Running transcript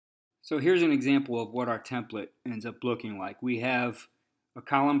So here's an example of what our template ends up looking like. We have a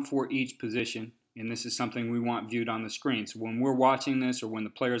column for each position, and this is something we want viewed on the screen. So when we're watching this, or when the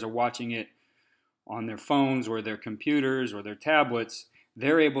players are watching it on their phones or their computers or their tablets,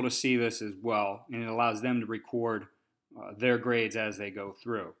 they're able to see this as well, and it allows them to record their grades as they go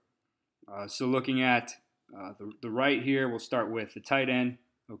through. So looking at the right here, we'll start with the tight end.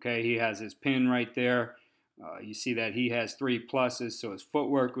 Okay, he has his pin right there. You see that he has 3 pluses, so his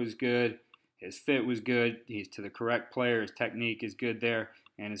footwork was good, his fit was good, he's to the correct player, his technique is good there,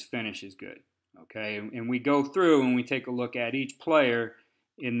 and his finish is good. Okay, and we go through and we take a look at each player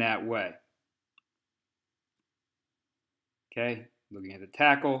in that way. Okay, looking at the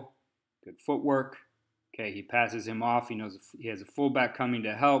tackle, good footwork. Okay, he passes him off, he knows he has a fullback coming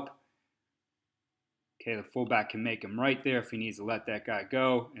to help. Okay, the fullback can make him right there if he needs to let that guy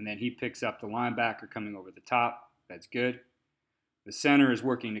go, and then he picks up the linebacker coming over the top. That's good. The center is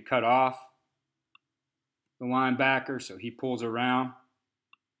working to cut off the linebacker, so he pulls around.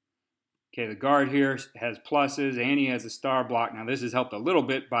 Okay, the guard here has pluses, and he has a star block. Now, this is helped a little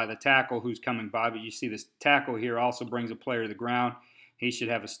bit by the tackle who's coming by, but you see this tackle here also brings a player to the ground. He should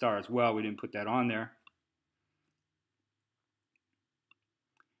have a star as well. We didn't put that on there.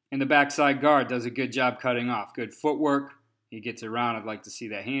 And the backside guard does a good job cutting off. Good footwork. He gets around. I'd like to see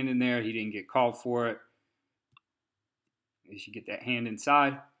that hand in there. He didn't get called for it. He should get that hand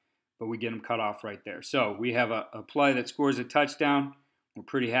inside, but we get him cut off right there. So we have a play that scores a touchdown. We're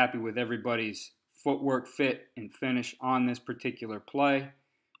pretty happy with everybody's footwork, fit, and finish on this particular play.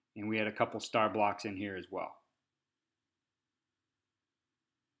 And we had a couple star blocks in here as well.